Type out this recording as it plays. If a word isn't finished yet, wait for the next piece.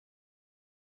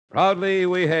Proudly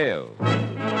we hail.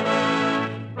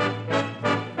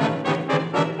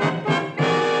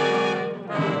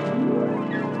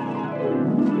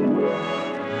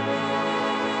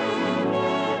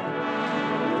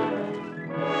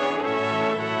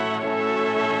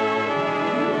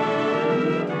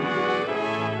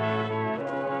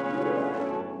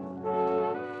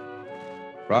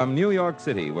 From New York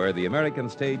City, where the American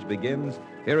stage begins,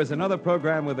 here is another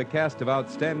program with a cast of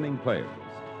outstanding players.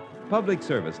 Public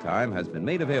service time has been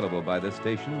made available by this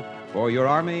station for your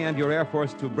Army and your Air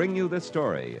Force to bring you this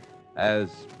story, as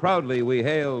proudly we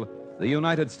hail the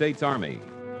United States Army.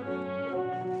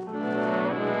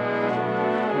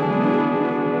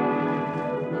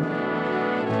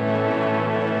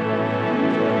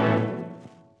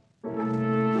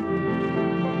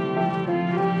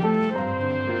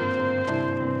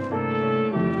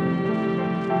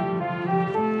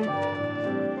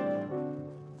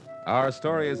 Our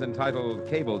story is entitled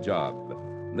Cable Job.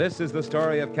 This is the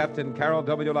story of Captain Carroll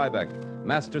W. Liebeck,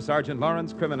 Master Sergeant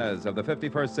Lawrence Criminez of the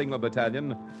 51st Signal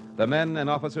Battalion, the men and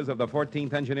officers of the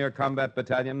 14th Engineer Combat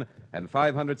Battalion and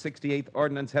 568th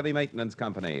Ordnance Heavy Maintenance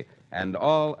Company, and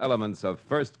all elements of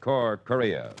 1st Corps,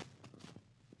 Korea.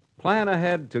 Plan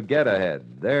ahead to get ahead.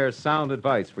 There's sound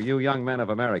advice for you young men of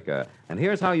America, and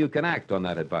here's how you can act on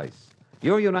that advice.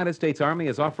 Your United States Army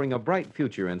is offering a bright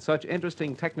future in such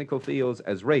interesting technical fields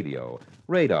as radio,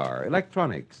 radar,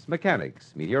 electronics,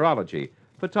 mechanics, meteorology,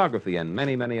 photography, and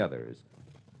many, many others.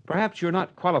 Perhaps you're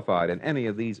not qualified in any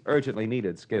of these urgently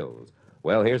needed skills.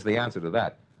 Well, here's the answer to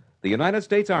that. The United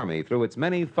States Army, through its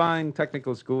many fine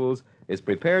technical schools, is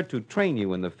prepared to train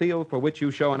you in the field for which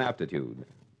you show an aptitude.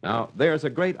 Now, there's a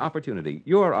great opportunity,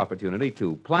 your opportunity,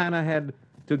 to plan ahead,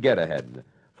 to get ahead.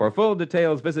 For full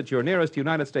details, visit your nearest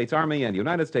United States Army and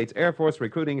United States Air Force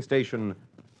recruiting station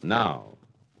now.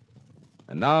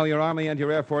 And now your Army and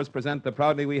your Air Force present the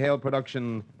proudly we hail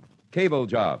production, Cable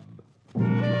Job.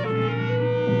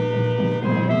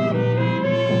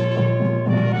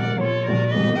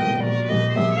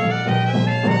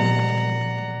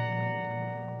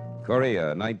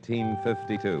 Korea,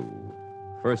 1952.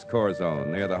 First Corps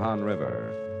Zone near the Han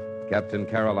River. Captain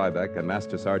Carroll Liebeck and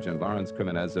Master Sergeant Lawrence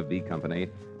Criminez of B Company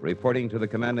reporting to the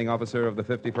commanding officer of the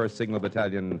 51st Signal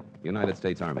Battalion, United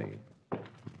States Army.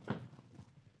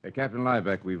 Hey, Captain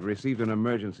Liebeck, we've received an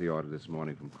emergency order this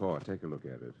morning from Corps. Take a look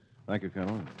at it. Thank you,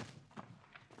 Colonel.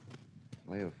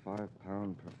 Lay a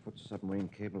 5-pound-per-foot submarine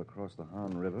cable across the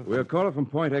Han River. We'll call it from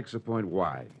point X to point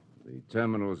Y. The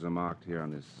terminals are marked here on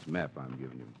this map I'm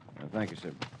giving you. Thank you,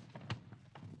 sir.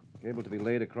 Cable to be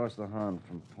laid across the Han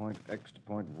from point X to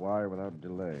point Y without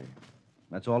delay.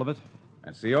 That's all of it?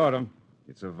 That's the order.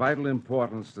 It's of vital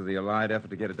importance to the Allied effort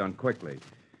to get it done quickly.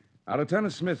 Now,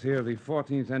 Lieutenant Smith here of the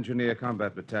 14th Engineer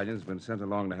Combat Battalion has been sent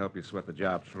along to help you sweat the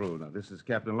job through. Now, this is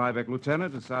Captain Liebeck,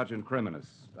 Lieutenant, and Sergeant Criminez.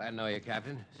 Glad to know you,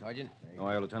 Captain. Sergeant? How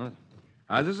are you, Lieutenant?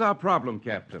 This is our problem,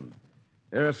 Captain.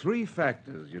 There are 3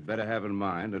 factors you'd better have in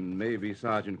mind, and maybe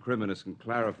Sergeant Criminez can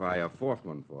clarify a 4th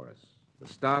one for us.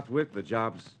 To start with, the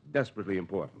job's desperately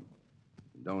important.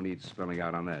 Don't need spelling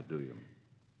out on that, do you?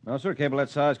 No, sir. Cable that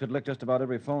size could lick just about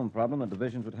every phone problem the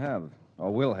divisions would have,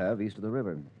 or will have, east of the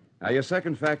river. Now, your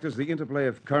second factor is the interplay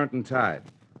of current and tide.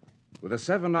 With a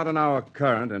 7-knot-an-hour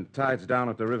current and tides down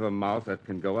at the river mouth that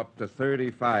can go up to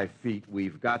 35 feet,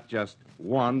 we've got just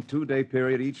one 2-day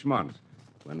period each month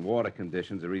when water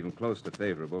conditions are even close to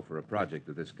favorable for a project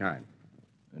of this kind.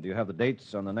 And do you have the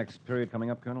dates on the next period coming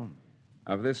up, Colonel?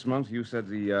 Of this month, you said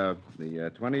the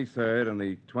 23rd and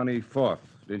the 24th,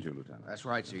 didn't you, Lieutenant? That's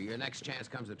right, sir. Your next chance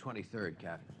comes the 23rd,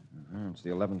 Captain. It's the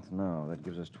 11th now. That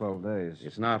gives us 12 days.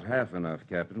 It's not half enough,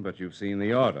 Captain, but you've seen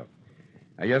the order.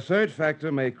 Now, your third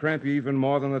factor may cramp you even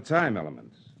more than the time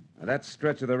element. Now, that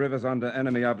stretch of the river's under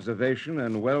enemy observation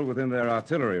and well within their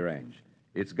artillery range.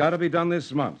 It's got to be done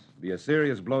this month. Be a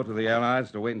serious blow to the Allies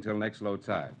to wait until next low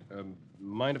tide.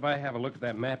 Mind if I have a look at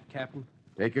that map, Captain?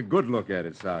 Take a good look at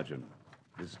it, Sergeant.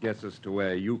 This gets us to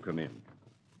where you come in.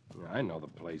 Yeah, I know the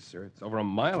place, sir. It's over a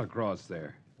mile across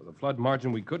there. With a flood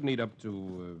margin, we could need up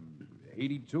to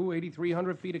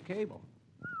 8,300 feet of cable.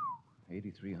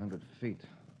 8,300 feet.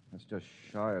 That's just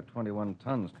shy of 21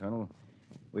 tons, Colonel.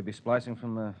 We'd be splicing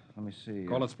from the... Let me see.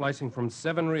 Call it splicing from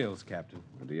 7 reels, Captain.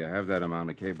 Do you have that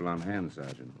amount of cable on hand,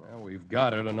 Sergeant? Well, we've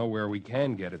got it. I know where we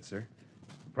can get it, sir.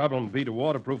 The problem would be to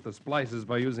waterproof the splices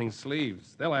by using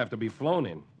sleeves. They'll have to be flown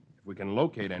in, if we can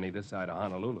locate any this side of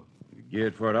Honolulu. You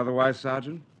geared for it otherwise,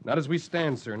 Sergeant? Not as we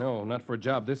stand, sir, no. Not for a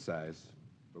job this size.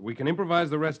 But we can improvise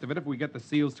the rest of it if we get the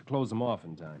SEALs to close them off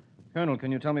in time. Colonel,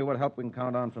 can you tell me what help we can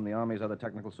count on from the Army's other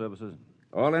technical services?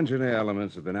 All engineer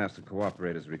elements have been asked to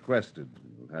cooperate as requested.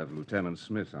 We'll have Lieutenant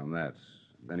Smith on that.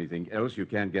 Anything else you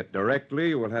can't get directly,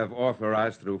 you will have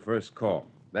authorized through first call.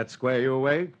 That square you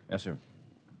away? Yes, sir.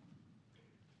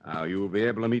 Now, you will be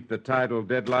able to meet the title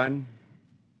deadline?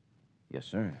 Yes,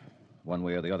 sir. One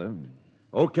way or the other.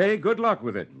 Okay, good luck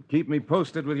with it. Keep me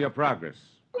posted with your progress.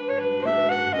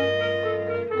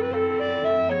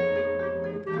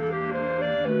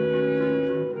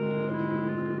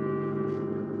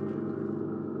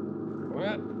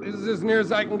 Well, this is as near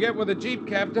as I can get with a Jeep,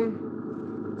 Captain.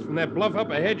 It's from that bluff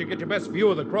up ahead you get your best view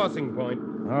of the crossing point.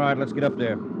 All right, let's get up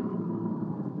there.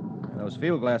 Those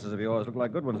field glasses of yours look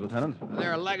like good ones, Lieutenant.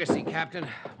 They're a legacy, Captain.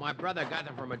 My brother got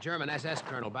them from a German SS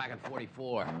colonel back in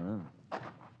 44.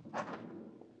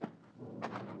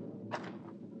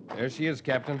 There she is,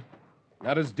 Captain.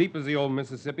 Not as deep as the old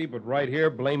Mississippi, but right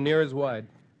here, blame near as wide.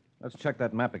 Let's check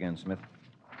that map again, Smith.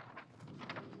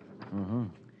 Mm-hmm.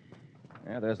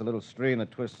 Yeah, there's the little stream that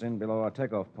twists in below our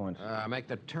takeoff point. Make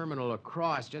the terminal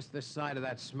across just this side of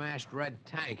that smashed red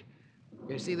tank.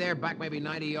 You see there, back maybe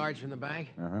 90 yards from the bank?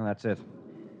 Uh-huh, that's it.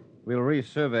 We'll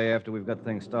resurvey after we've got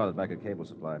things started back at Cable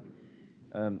Supply.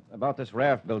 About this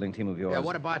raft building team of yours. Yeah,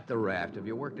 what about the raft? Have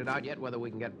you worked it out yet whether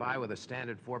we can get by with a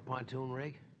standard 4-pontoon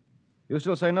rig? You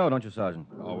still say no, don't you, Sergeant?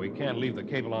 Oh, we can't leave the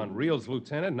cable on reels,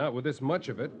 Lieutenant, not with this much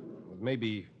of it. With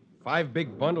maybe 5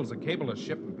 big bundles of cable to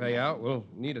ship and pay out, we'll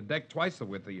need a deck twice the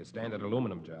width of your standard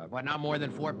aluminum job. What, not more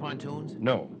than 4 pontoons?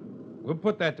 No. We'll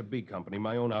put that to B Company,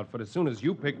 my own outfit, as soon as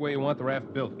you pick where you want the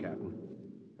raft built, Captain.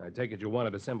 I take it you want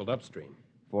it assembled upstream.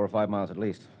 4 or 5 miles at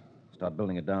least. Start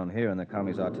building it down here, and the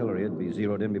Commies' artillery would be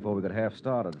zeroed in before we got half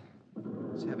started.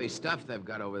 It's heavy stuff they've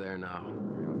got over there now.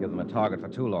 We'll give them a target for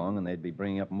too long, and they'd be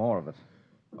bringing up more of it.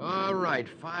 All right,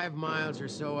 5 miles or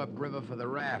so upriver for the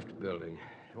raft building.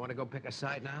 You want to go pick a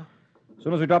site now? As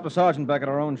soon as we drop the sergeant back at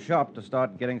our own shop to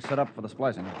start getting set up for the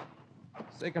splicing.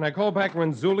 Say, can I call back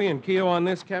Renzulli and Keogh on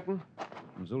this, Captain?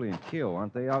 Renzulli and Keogh,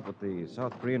 aren't they out with the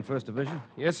South Korean 1st Division?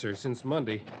 Yes, sir, since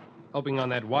Monday. Helping on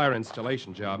that wire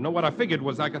installation job. No, what I figured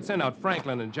was I could send out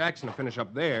Franklin and Jackson to finish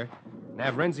up there and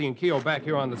have Renzi and Keogh back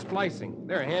here on the splicing.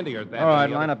 They're handier at that. All right,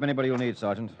 line up anybody you'll need,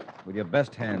 Sergeant. With your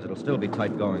best hands, it'll still be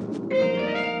tight going.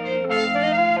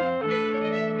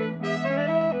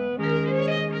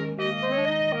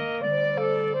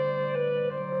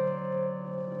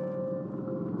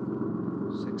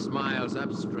 Miles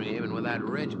upstream, and with that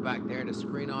ridge back there to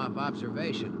screen off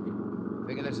observation.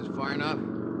 Figure this is far enough?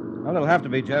 Well, it'll have to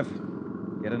be, Jeff.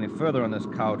 Get any further on this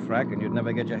cow track, and you'd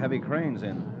never get your heavy cranes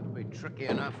in. It'll be tricky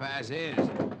enough as is.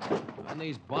 On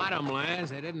these bottomlands,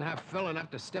 they didn't have fill enough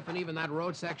to stiffen even that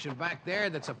road section back there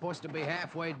that's supposed to be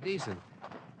halfway decent.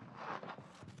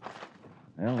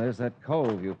 Well, there's that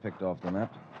cove you picked off the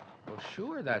map. Well,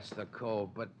 sure, that's the cove,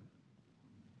 but...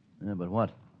 Yeah, but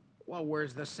what? Well,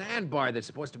 where's the sandbar that's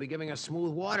supposed to be giving us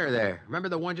smooth water there? Remember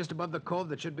the one just above the cove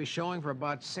that should be showing for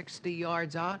about 60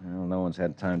 yards out? Well, no one's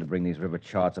had time to bring these river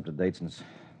charts up to date since...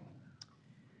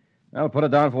 Well, put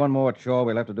it down for one more chore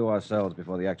we'll have to do ourselves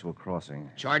before the actual crossing.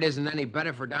 Chart isn't any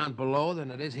better for down below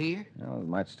than it is here? Well, it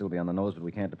might still be on the nose, but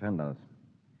we can't depend on it.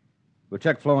 We'll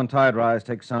check flow and tide rise,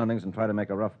 take soundings, and try to make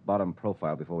a rough bottom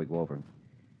profile before we go over it.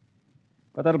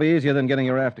 But that'll be easier than getting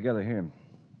your raft together here.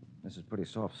 This is pretty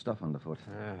soft stuff underfoot.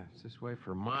 It's this way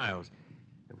for miles.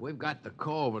 If we've got the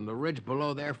cove and the ridge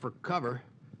below there for cover,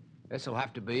 this'll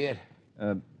have to be it.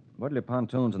 What are your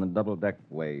pontoons in the double-deck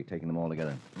way, taking them all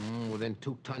together? Within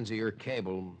 2 tons of your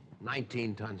cable,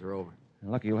 19 tons or over.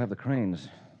 Lucky you'll have the cranes.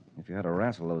 If you had to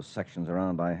wrestle those sections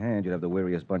around by hand, you'd have the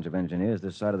weariest bunch of engineers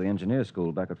this side of the engineer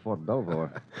school back at Fort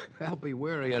Belvoir. They'll be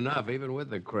weary enough, even with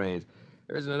the cranes.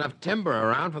 There isn't enough timber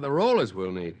around for the rollers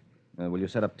we'll need. Will you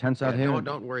set up tents out here? No,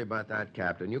 don't worry about that,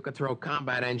 Captain. You could throw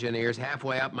combat engineers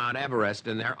halfway up Mount Everest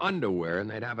in their underwear, and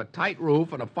they'd have a tight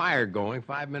roof and a fire going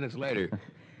 5 minutes later.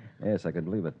 Yes, I could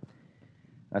believe it.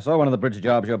 I saw one of the bridge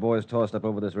jobs your boys tossed up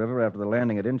over this river after the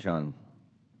landing at Incheon.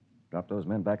 Drop those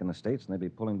men back in the States, and they'd be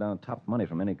pulling down top money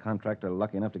from any contractor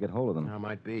lucky enough to get hold of them. That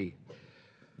might be.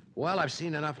 Well, I've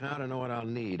seen enough now to know what I'll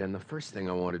need, and the first thing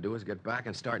I want to do is get back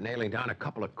and start nailing down a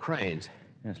couple of cranes.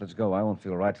 Yes, let's go. I won't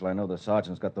feel right till I know the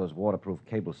sergeant's got those waterproof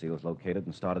cable seals located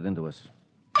and started into us.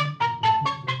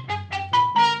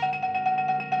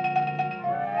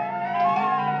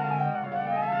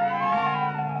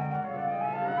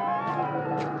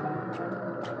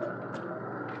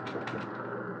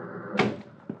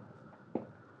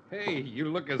 Hey, you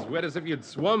look as wet as if you'd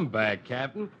swum back,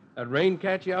 Captain. That rain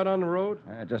catch you out on the road?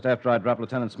 Just after I drop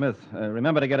Lieutenant Smith.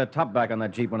 Remember to get a top back on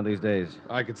that Jeep one of these days.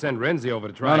 I could send Renzi over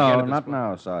to try No, again. not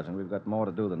now, Sergeant. We've got more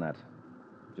to do than that.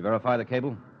 Did you verify the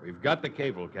cable? We've got the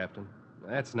cable, Captain.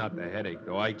 That's not the headache,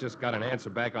 though. I just got an answer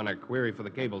back on our query for the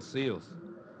cable seals.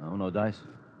 Oh, no dice?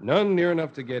 None near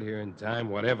enough to get here in time,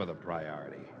 whatever the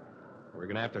priority. We're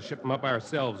going to have to ship them up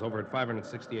ourselves over at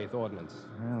 568th Ordnance.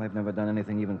 Well, they've never done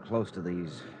anything even close to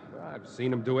these. I've seen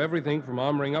them do everything from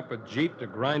armoring up a Jeep to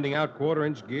grinding out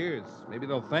quarter-inch gears. Maybe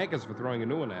they'll thank us for throwing a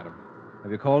new one at them.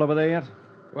 Have you called over there yet?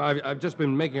 Well, I've just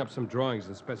been making up some drawings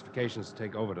and specifications to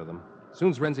take over to them. As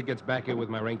soon as Renzi gets back here with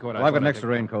my raincoat, Well, I've got an extra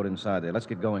raincoat inside there. Let's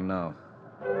get going now.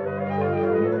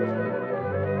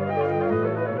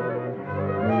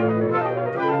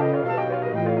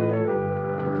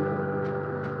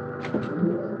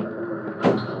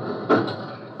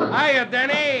 Hiya,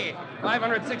 Denny!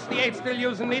 568 still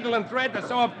using needle and thread to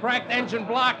sew up cracked engine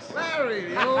blocks. Larry,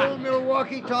 the old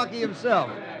Milwaukee talkie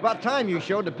himself. About time you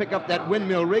showed to pick up that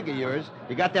windmill rig of yours.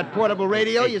 You got that portable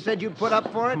radio you said you'd put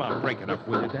up for it? Come on, break it up,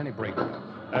 will you, Danny? Break it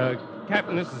up.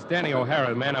 Captain, this is Danny O'Hara,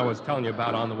 the man I was telling you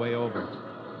about on the way over.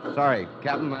 Sorry,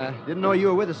 Captain. Didn't know you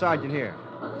were with the sergeant here.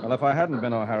 Well, if I hadn't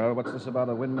been O'Hara, what's this about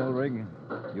a windmill rig?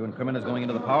 You and criminals going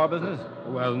into the power business?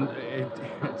 Well,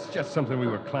 it's just something we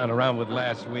were clowning around with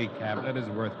last week, Captain. It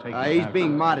isn't worth taking He's time.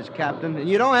 being modest, Captain. And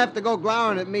you don't have to go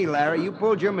glowering at me, Larry. You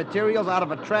pulled your materials out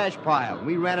of a trash pile.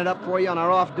 We ran it up for you on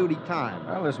our off-duty time.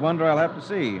 Well, this wonder I'll have to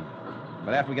see.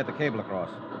 But after we get the cable across.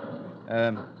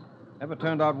 Ever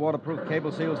turned out waterproof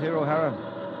cable seals here,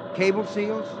 O'Hara? Cable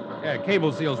seals? Yeah,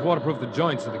 cable seals waterproof the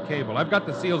joints of the cable. I've got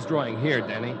the seals drawing here,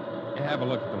 Danny. Yeah, have a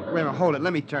look at them. Wait a minute, hold it.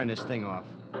 Let me turn this thing off.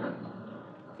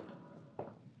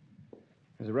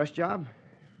 Is it a rush job?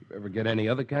 You ever get any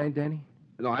other kind, Danny?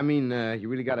 No, I mean, you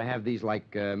really got to have these,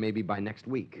 maybe by next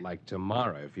week. Like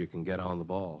tomorrow, if you can get on the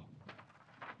ball.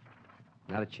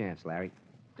 Not a chance, Larry.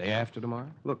 Day after tomorrow?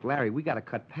 Look, Larry, we got to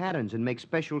cut patterns and make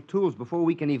special tools before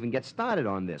we can even get started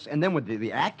on this. And then with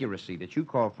the accuracy that you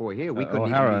call for here, we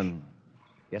couldn't O'Hara, even...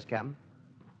 Yes, Captain?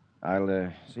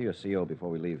 I'll see your CO before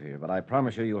we leave here, but I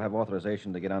promise you you'll have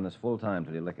authorization to get on this full-time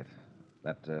till you lick it.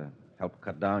 That help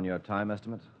cut down your time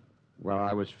estimate? Well,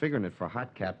 I was figuring it for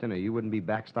hot, Captain, or you wouldn't be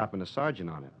backstopping the sergeant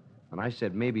on it. When I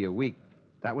said maybe a week,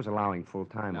 that was allowing full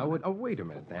time. Now, wait a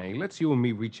minute, Danny. Let's you and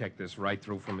me recheck this right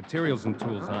through for materials and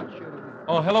tools, huh?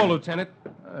 Oh, hello, Lieutenant.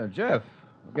 Jeff,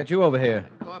 we'll get you over here.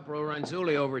 Corporal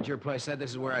Ranzuli over at your place said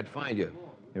this is where I'd find you.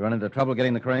 You run into trouble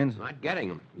getting the cranes? Not getting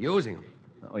them, using them.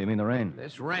 Oh, you mean the rain?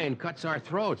 This rain cuts our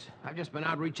throats. I've just been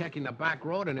out rechecking the back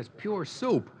road, and it's pure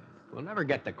soup. We'll never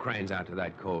get the cranes out to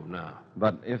that cove now.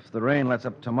 But if the rain lets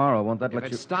up tomorrow, won't that If let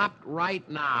it you... stopped right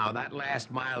now, that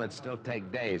last mile would still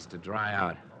take days to dry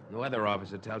out. The weather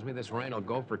officer tells me this rain will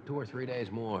go for 2 or 3 days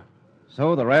more.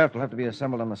 So the raft will have to be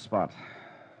assembled on the spot.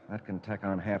 That can tack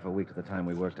on half a week at the time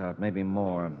we worked out, maybe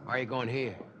more. Are you going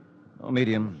here? Oh,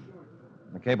 medium.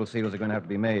 The cable seals are going to have to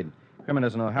be made.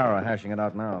 Criminals and O'Hara are hashing it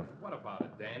out now. What about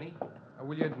it, Danny?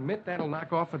 Will you admit that'll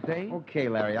knock off a day? Okay,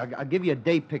 Larry, I'll give you a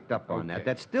day picked up on that. Okay.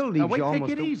 That still leaves Now, wait, you almost...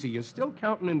 take it easy. You're still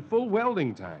counting in full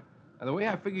welding time. And the way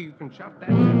I figure you can chop that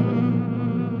down...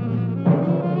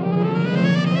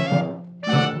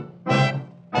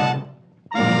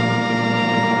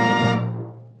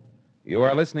 You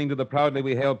are listening to the proudly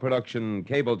we hail production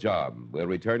Cable Job. We'll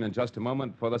return in just a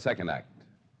moment for the second act.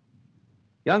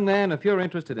 Young man, if you're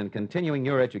interested in continuing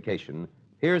your education,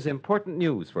 here's important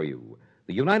news for you.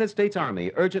 The United States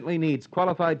Army urgently needs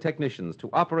qualified technicians to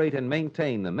operate and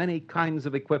maintain the many kinds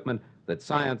of equipment that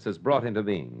science has brought into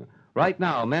being. Right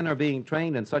now, men are being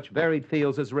trained in such varied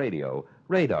fields as radio,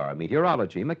 radar,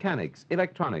 meteorology, mechanics,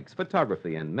 electronics,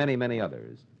 photography, and many, many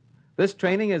others. This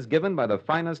training is given by the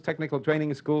finest technical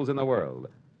training schools in the world.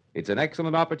 It's an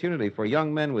excellent opportunity for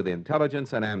young men with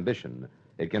intelligence and ambition.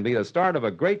 It can be the start of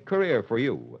a great career for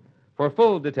you. For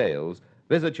full details,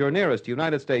 visit your nearest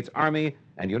United States Army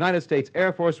and United States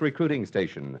Air Force recruiting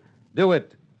station. Do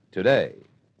it today.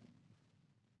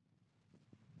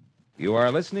 You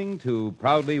are listening to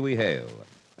Proudly We Hail.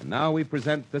 And now we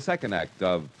present the second act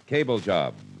of Cable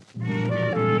Job.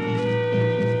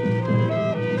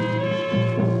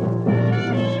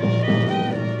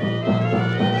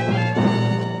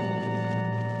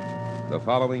 The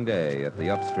following day at the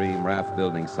upstream raft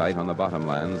building site on the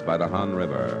bottomlands by the Han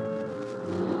River.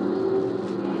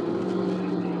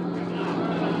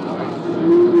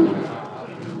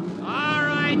 All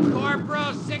right,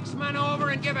 Corporal, 6 men over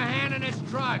and give a hand in this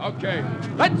truck. Okay.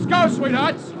 Let's go,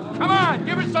 sweethearts. Come on,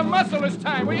 give us some muscle this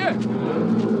time, will you?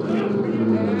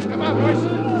 Come on, boys.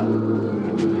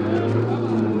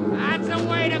 That's the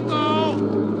way to go.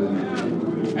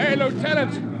 Hey,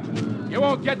 Lieutenant, you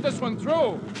won't get this one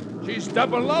through. She's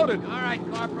double loaded. All right,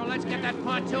 Corporal, let's get that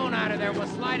pontoon out of there. We'll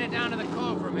slide it down to the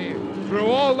cove from here. Through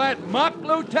all that muck,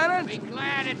 Lieutenant? Be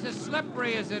glad it's as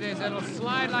slippery as it is. It'll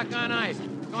slide like on ice.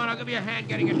 Go on, I'll give you a hand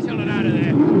getting it tilted out of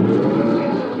there.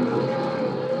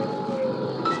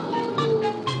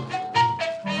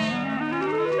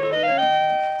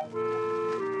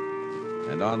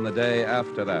 And on the day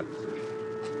after that.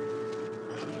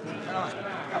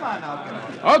 Come on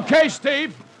now. Okay,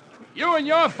 Steve. You and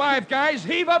your 5 guys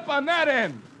heave up on that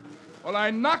end. While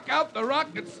I knock out the rock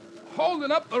that's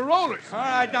holding up the rollers. All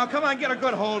right, now come on, get a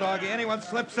good hold, Augie. Anyone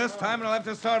slips this time, and I'll have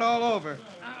to start all over.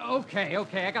 Okay,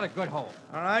 I got a good hold.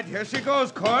 All right, here she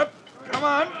goes, Corp. Come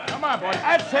on. Come on, boys.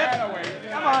 That's it.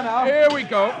 Come on now. Here we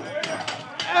go.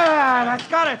 Ah, that's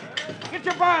got it. Get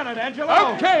your bar on it,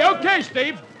 Angelo. Okay,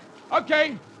 Steve.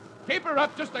 Okay. Keep her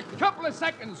up just a couple of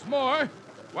seconds more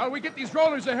while we get these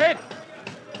rollers ahead.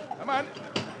 Come on.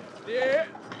 Yeah,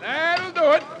 that'll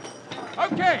do it.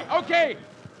 Okay.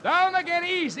 Down again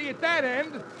easy at that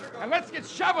end, and let's get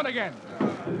shoving again.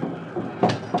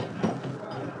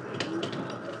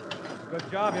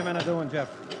 Good job you men are doing, Jeff.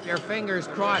 Keep your fingers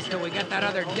crossed till we get that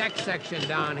other deck section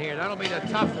down here. That'll be the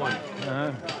tough one.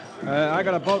 I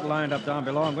got a boat lined up down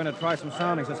below. I'm going to try some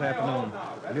soundings this afternoon.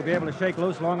 Will you be able to shake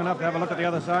loose long enough to have a look at the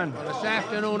other side? Well, this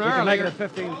afternoon We can make it earlier.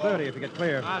 at 15:30 if you get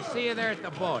clear. I'll see you there at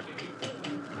the boat.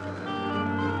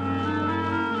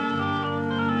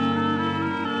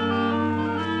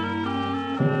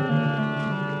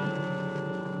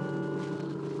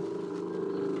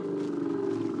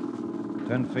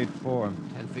 Ten feet 4.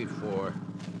 10 feet 4,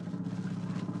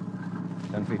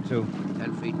 10 feet 2.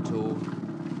 10 feet 2,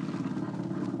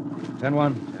 10-1. 10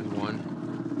 1,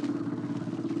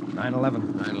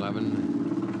 9-11. 9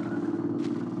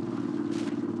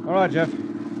 11. All right, Jeff.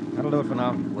 That'll do it for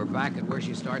now. We're back at where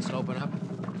she starts sloping up.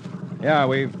 Yeah,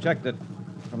 we've checked it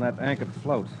from that anchored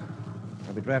float.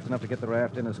 We'll be draft enough to get the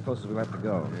raft in as close as we have to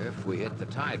go. If we hit the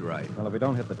tide right. Well, if we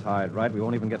don't hit the tide right, we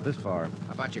won't even get this far.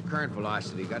 How about your current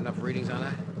velocity? Got enough readings on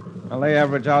that? Well, they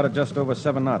average out at just over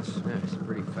 7 knots. Yeah, it's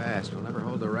pretty fast. We'll never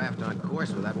hold the raft on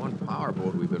course with that one power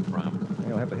boat we've been promised.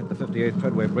 You'll have to hit the 58th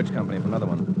Treadway Bridge Company for another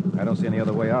one. I don't see any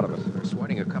other way out of it. We're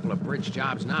sweating a couple of bridge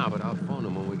jobs now, but I'll phone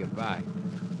them when we get back.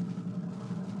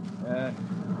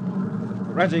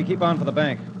 Reggie, keep on for the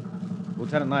bank.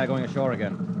 Lieutenant and I are going ashore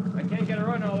again. I can't get her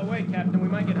run all the way, Captain. We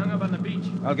might get hung up on the beach.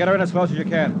 I'll get her in as close as you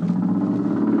can.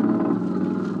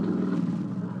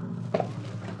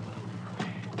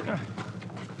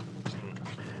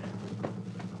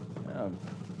 Well,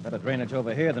 better drainage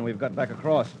over here than we've got back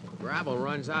across. Gravel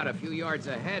runs out a few yards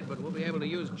ahead, but we'll be able to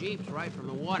use jeeps right from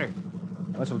the water.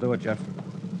 This'll do it, Jeff.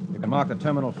 You can mark the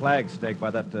terminal flag stake by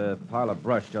that pile of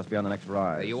brush just beyond the next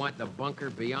rise. You want the bunker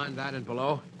beyond that and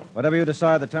below? Whatever you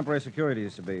decide the temporary security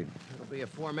is to be. It'll be a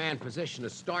 4-man position to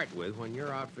start with. When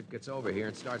your outfit gets over here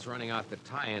and starts running out the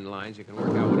tie-in lines, you can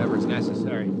work out whatever's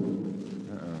necessary.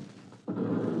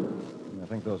 I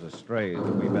think those are strays,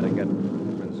 but we better get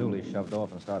Renzulli shoved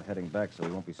off and start heading back so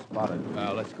we won't be spotted.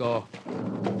 Well, let's go.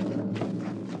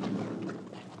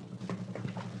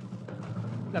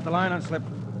 Got the line unslip.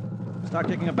 Start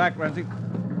kicking it back, Renzi.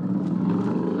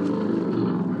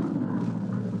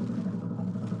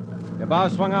 Your bow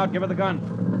swung out. Give her the gun.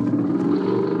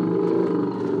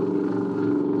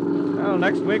 Well,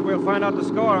 next week we'll find out the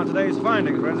score on today's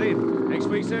findings, Renzi. Next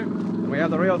week, sir? And we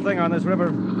have the real thing on this river.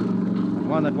 And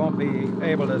one that won't be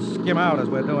able to skim out as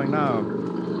we're doing now.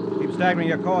 Keep staggering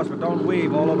your course, but don't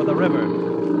weave all over the river.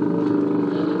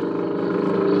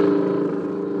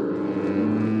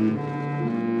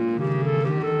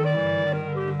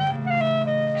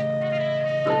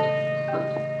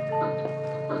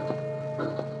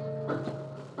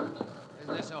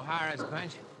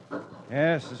 Bench?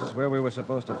 Yes, this is where we were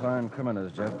supposed to find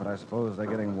criminals, Jeff, but I suppose they're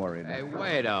getting worried. Hey,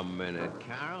 wait a minute,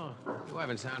 Carol. You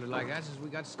haven't sounded like that since we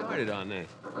got started on this.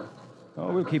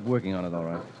 Oh, we'll keep working on it, all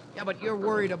right. Yeah, but you're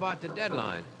worried about the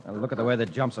deadline. Now, look at the way the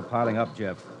jumps are piling up,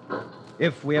 Jeff.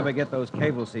 If we ever get those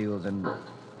cable seals, and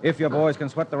if your boys can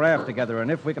sweat the raft together,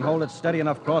 and if we can hold it steady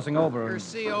enough crossing over... Your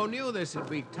CO knew this would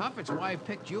be tough. It's why I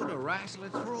picked you to wrestle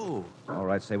it through. All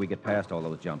right, say we get past all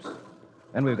those jumps.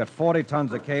 Then we've got 40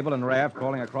 tons of cable and raft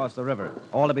crawling across the river.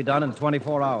 All to be done in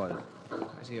 24 hours.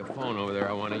 I see a phone over there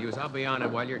I want to use. I'll be on it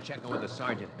while you're checking with the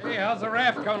sergeant. Hey, how's the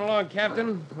raft coming along,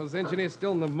 Captain? Those engineers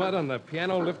still in the mud on the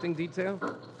piano lifting detail?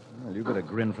 Well, you got a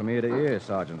grin from ear to ear,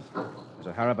 Sergeant. Has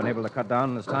O'Hara been able to cut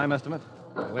down on his time estimate?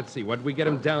 Well, let's see. What did we get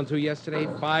him down to yesterday?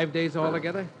 5 days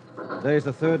altogether? Today's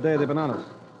the third day they've been on it.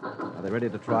 Are they ready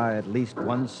to try at least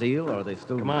one seal, or are they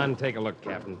still... Come on, take a look,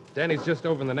 Captain. Danny's just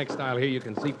over in the next aisle here. You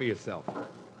can see for yourself.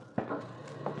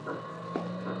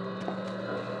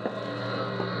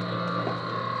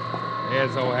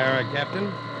 There's O'Hara,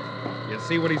 Captain. You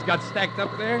see what he's got stacked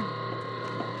up there?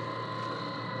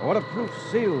 Waterproof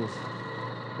seals.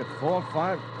 Got 4,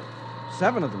 5,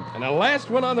 7 of them. And the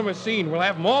last one on the machine. We'll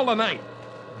have them all tonight.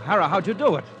 O'Hara, how'd you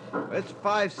do it? It's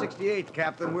 568,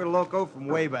 Captain. We're loco from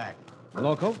way back.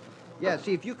 Loco? Yeah,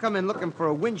 see, if you come in looking for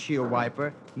a windshield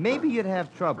wiper, maybe you'd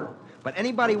have trouble. But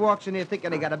anybody walks in here thinking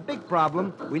they got a big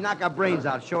problem, we knock our brains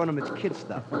out showing them it's kid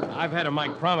stuff. I've had a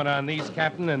micrometer on these,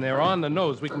 Captain, and they're on the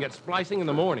nose. We can get splicing in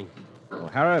the morning.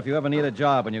 O'Hara, if you ever need a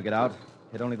job when you get out,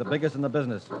 hit only the biggest in the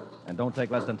business, and don't take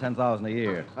less than $10,000 a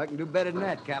year. I can do better than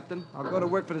that, Captain. I'll go to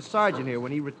work for the sergeant here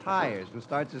when he retires and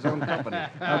starts his own company.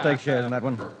 I'll take shares in that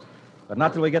one. But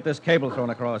not till we get this cable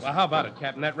thrown across. Well, how about it,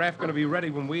 Captain? That raft going to be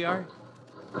ready when we are?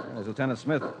 There's Lieutenant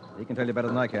Smith. He can tell you better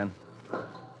than I can.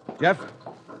 Jeff,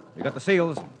 we got the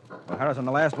seals. O'Hara's on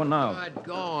the last one now. Good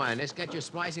going. This get your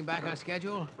splicing back on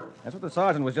schedule? That's what the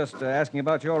sergeant was just asking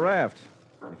about your raft.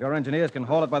 If your engineers can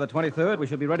haul it by the 23rd, we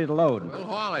should be ready to load. We'll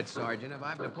haul it, Sergeant, if I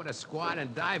have to put a squad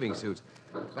in diving suits.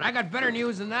 But I got better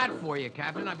news than that for you,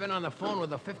 Captain. I've been on the phone with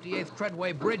the 58th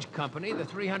Treadway Bridge Company, the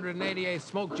 388th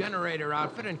Smoke Generator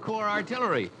Outfit, and Corps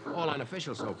Artillery. All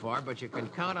unofficial so far, but you can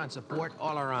count on support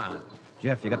all around.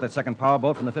 Jeff, you got that second power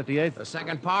boat from the 58th? The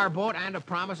second power boat and a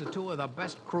promise of two of the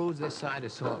best crews this side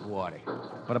of salt water.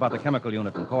 What about the chemical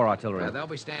unit and Corps Artillery? They'll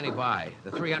be standing by.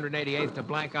 The 388th to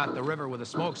blank out the river with a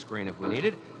smoke screen if we need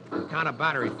it. And count a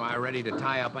battery fire ready to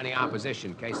tie up any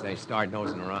opposition in case they start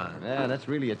nosing around. Yeah, that's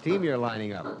really a team you're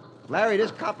lining up. Larry,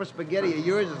 this copper spaghetti of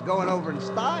yours is going over in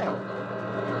style.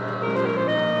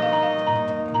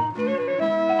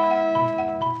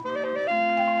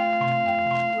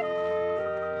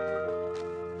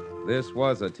 This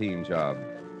was a team job.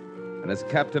 And as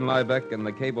Captain Liebeck and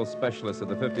the cable specialists of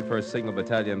the 51st Signal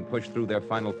Battalion pushed through their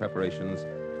final preparations,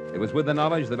 it was with the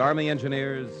knowledge that Army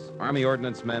engineers, Army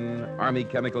ordnance men, Army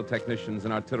chemical technicians,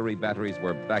 and artillery batteries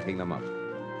were backing them up.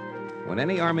 When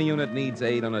any Army unit needs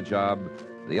aid on a job,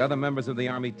 the other members of the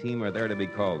Army team are there to be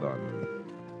called on.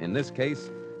 In this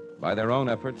case, by their own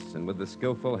efforts and with the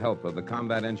skillful help of the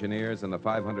combat engineers and the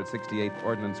 568th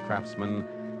Ordnance Craftsmen,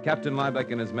 Captain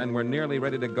Liebeck and his men were nearly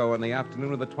ready to go on the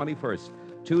afternoon of the 21st,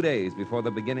 2 days before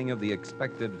the beginning of the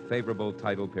expected favorable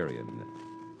tidal period.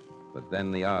 But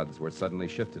then the odds were suddenly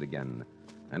shifted again,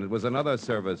 and it was another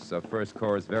service of First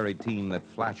Corps' very team that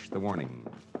flashed the warning.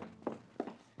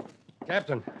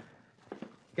 Captain.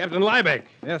 Captain Liebeck.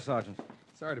 Yes, Sergeant.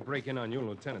 Sorry to break in on you and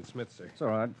Lieutenant Smith, sir. It's all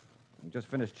right. We just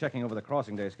finished checking over the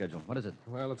crossing day schedule. What is it?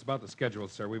 Well, it's about the schedule,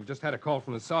 sir. We've just had a call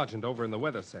from the sergeant over in the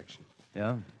weather section.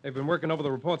 Yeah? They've been working over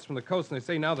the reports from the coast, and they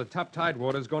say now the top tide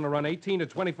water is going to run 18 to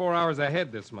 24 hours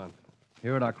ahead this month.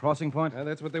 Here at our crossing point?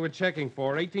 That's what they were checking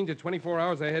for, 18 to 24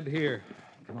 hours ahead here.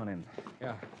 Come on in.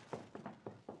 Yeah.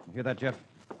 You hear that, Jeff?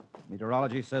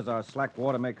 Meteorology says our slack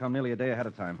water may come nearly a day ahead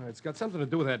of time. It's got something to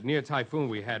do with that near typhoon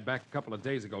we had back a couple of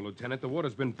days ago, Lieutenant. The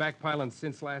water's been backpiling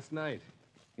since last night.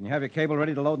 Can you have your cable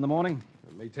ready to load in the morning?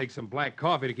 It may take some black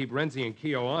coffee to keep Renzi and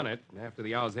Keogh on it after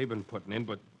the hours they've been putting in,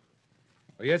 but...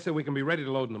 Oh, yes, sir, we can be ready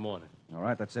to load in the morning. All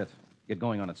right, that's it. Get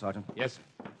going on it, Sergeant. Yes, sir.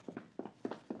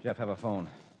 Jeff, have a phone.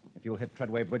 If you'll hit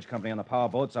Treadway Bridge Company on the power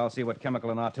boats, I'll see what chemical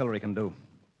and artillery can do.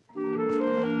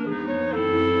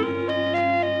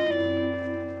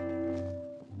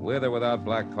 With or without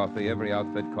black coffee, every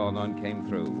outfit called on came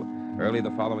through. Early the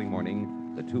following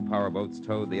morning, the two power boats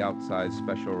towed the outsized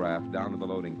special raft down to the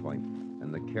loading point,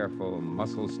 and the careful,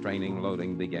 muscle-straining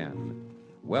loading began.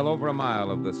 Well over a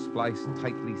mile of the spliced,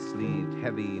 tightly sleeved,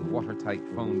 heavy, watertight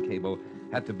phone cable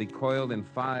had to be coiled in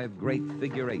 5 great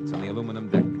figure eights on the aluminum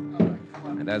deck.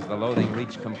 And as the loading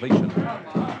reached completion...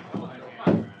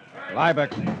 Liebeck,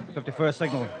 51st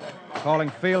Signal. Calling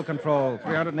field control,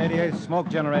 388th Smoke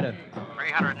Generator.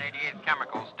 388th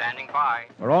Chemical standing by.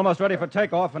 We're almost ready for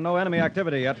takeoff and no enemy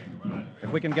activity yet.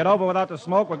 If we can get over without the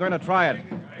smoke, we're going to try it.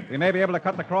 We may be able to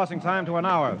cut the crossing time to an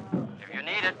hour. If you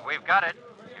need it, we've got it.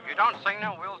 If you don't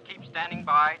signal, we'll keep standing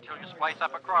by till you splice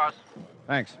up across.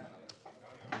 Thanks.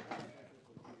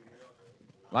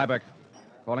 Liebeck,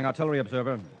 calling artillery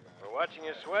observer. We're watching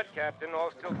you sweat, Captain.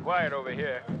 All still quiet over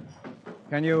here.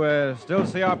 Can you still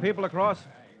see our people across?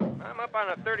 I'm up on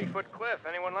a 30-foot cliff.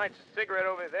 Anyone lights a cigarette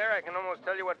over there, I can almost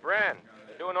tell you what brand.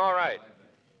 Doing all right.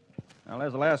 Well,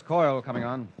 there's the last coil coming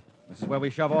on. This is where we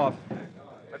shove off.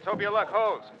 Let's hope your luck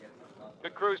holds.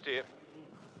 Good cruise to you.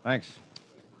 Thanks.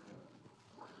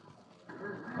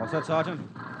 All set, Sergeant?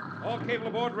 All cable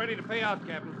aboard, ready to pay out,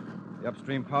 Captain. The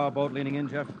upstream power boat leaning in,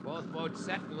 Jeff? Both boats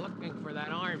set and looking for that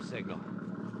arm signal.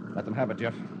 Let them have it,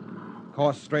 Jeff.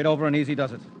 Course straight over and easy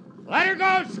does it. Let her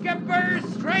go, Skipper!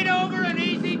 Straight over and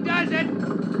easy does it!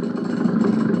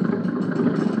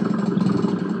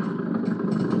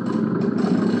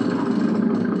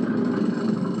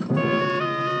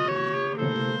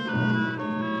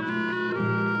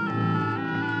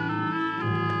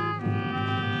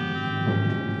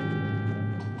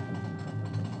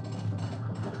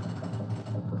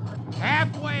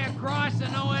 Halfway across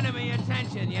and no enemy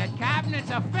attention yet, Cap.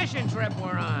 Captain, it's a fishing trip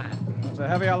we're on. It's a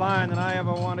heavier line than I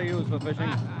ever want to use for fishing.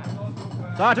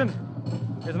 Sergeant,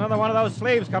 here's another one of those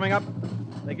sleeves coming up.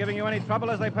 They giving you any trouble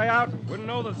as they pay out? Wouldn't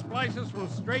know the splices from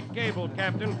straight cable,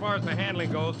 Captain, as far as the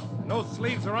handling goes. No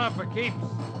sleeves are on for keeps.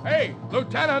 Hey,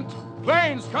 Lieutenant,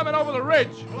 planes coming over the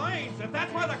ridge. Planes, if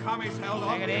that's where the commies held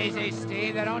on. Take it easy,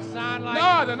 Steve. They don't sound like...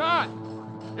 No, they're not.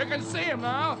 You can see them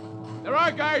now. There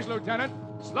are guys, Lieutenant.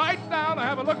 Slide down and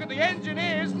have a look at the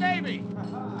engineers' Navy.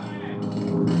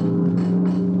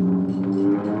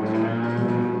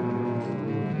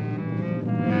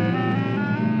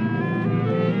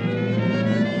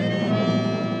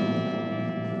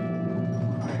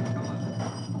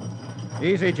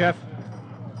 Easy, Jeff.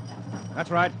 That's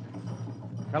right.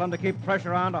 Tell them to keep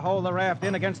pressure on to hold the raft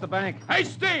in against the bank. Hey,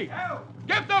 Steve!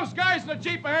 Give those guys in the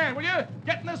Jeep a hand, will you?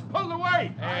 Getting this pulled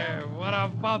away. What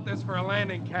about this for a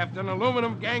landing, Captain?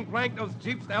 Aluminum gangplank, those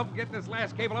jeeps to help get this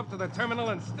last cable up to the terminal,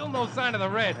 and still no sign of the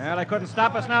Reds. Yeah, they couldn't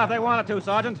stop us now if they wanted to,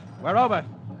 Sergeant. We're over.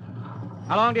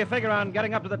 How long do you figure on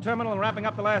getting up to the terminal and wrapping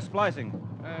up the last splicing?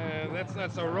 That's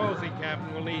not so rosy,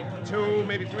 Captain. We'll need 2,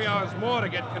 maybe 3 hours more to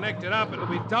get connected up. It'll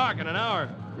be dark in an hour.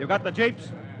 You got the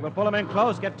jeeps? We'll pull them in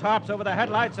close, get tarps over the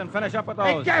headlights, and finish up with those.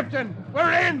 Hey, Captain,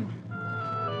 we're in!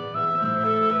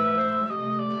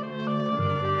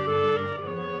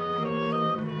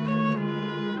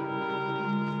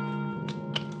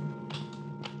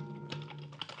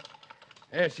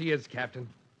 There she is, Captain.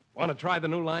 Want to try the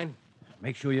new line?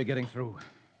 Make sure you're getting through.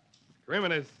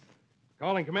 Criminus.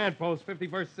 Calling command post,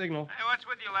 51st signal. Hey, what's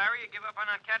with you, Larry? You give up on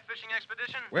that catfishing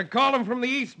expedition? We're calling from the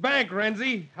East Bank,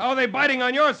 Renzi. How are they biting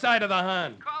on your side of the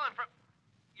Han? Calling from...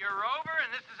 You're over,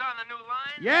 and this is on the new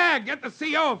line? Yeah, get the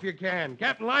CO if you can.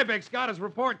 Captain Liebeck's got his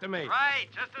report to me. Right,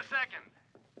 just a second.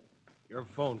 Your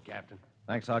phone, Captain.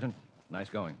 Thanks, Sergeant. Nice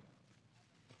going.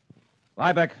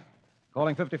 Liebeck,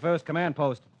 calling 51st command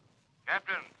post.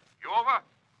 Captain, you over?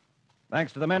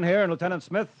 Thanks to the men here and Lieutenant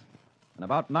Smith, and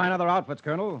about 9 other outfits,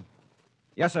 Colonel.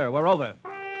 Yes, sir, we're over.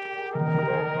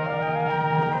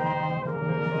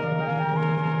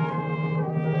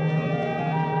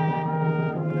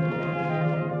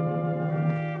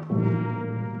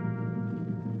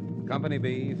 Company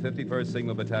B, 51st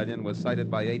Signal Battalion, was cited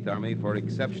by 8th Army for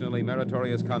exceptionally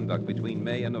meritorious conduct between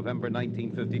May and November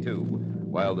 1952,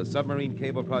 while the submarine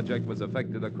cable project was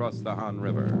effected across the Han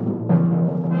River.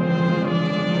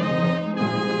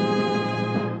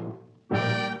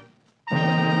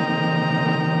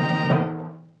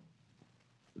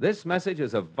 This message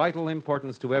is of vital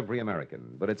importance to every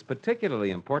American, but it's particularly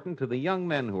important to the young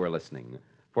men who are listening.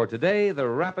 For today, the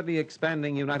rapidly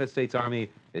expanding United States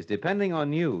Army is depending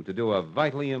on you to do a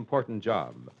vitally important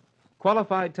job.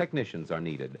 Qualified technicians are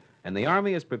needed, and the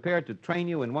Army is prepared to train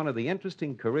you in one of the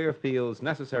interesting career fields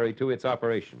necessary to its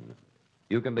operation.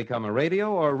 You can become a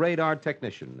radio or radar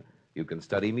technician. You can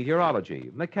study meteorology,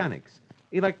 mechanics,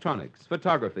 electronics,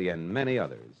 photography, and many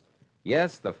others.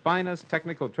 Yes, the finest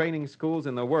technical training schools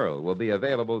in the world will be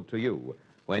available to you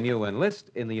when you enlist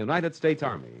in the United States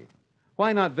Army.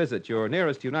 Why not visit your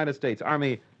nearest United States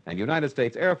Army and United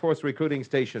States Air Force recruiting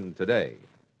station today?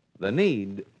 The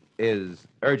need is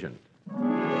urgent.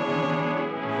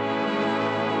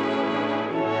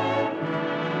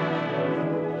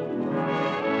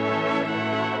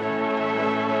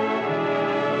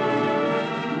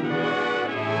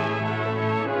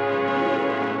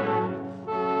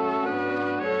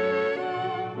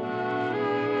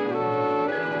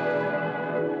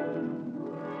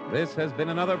 This has been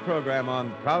another program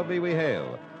on Proudly We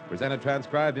Hail, presented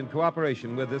transcribed in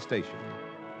cooperation with this station.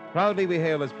 Proudly We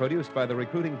Hail is produced by the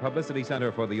Recruiting Publicity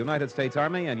Center for the United States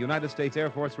Army and United States Air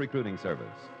Force Recruiting Service.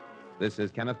 This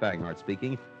is Kenneth Banghart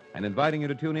speaking and inviting you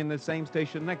to tune in this same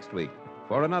station next week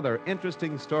for another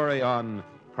interesting story on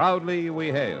Proudly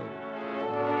We Hail.